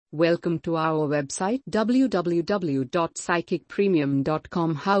Welcome to our website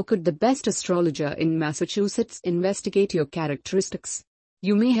www.psychicpremium.com. How could the best astrologer in Massachusetts investigate your characteristics?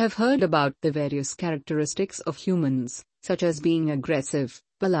 You may have heard about the various characteristics of humans, such as being aggressive,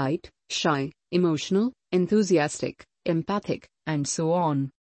 polite, shy, emotional, enthusiastic, empathic, and so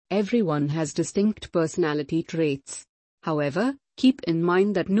on. Everyone has distinct personality traits. However, keep in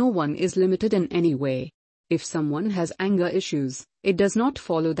mind that no one is limited in any way. If someone has anger issues, it does not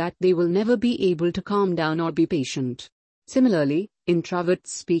follow that they will never be able to calm down or be patient. Similarly, introverts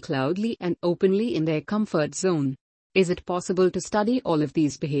speak loudly and openly in their comfort zone. Is it possible to study all of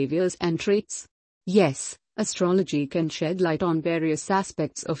these behaviors and traits? Yes, astrology can shed light on various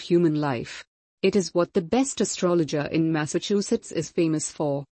aspects of human life. It is what the best astrologer in Massachusetts is famous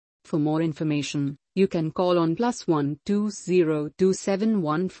for. For more information, you can call on +1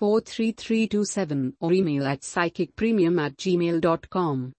 2027143327 or email at psychicpremium@gmail.com.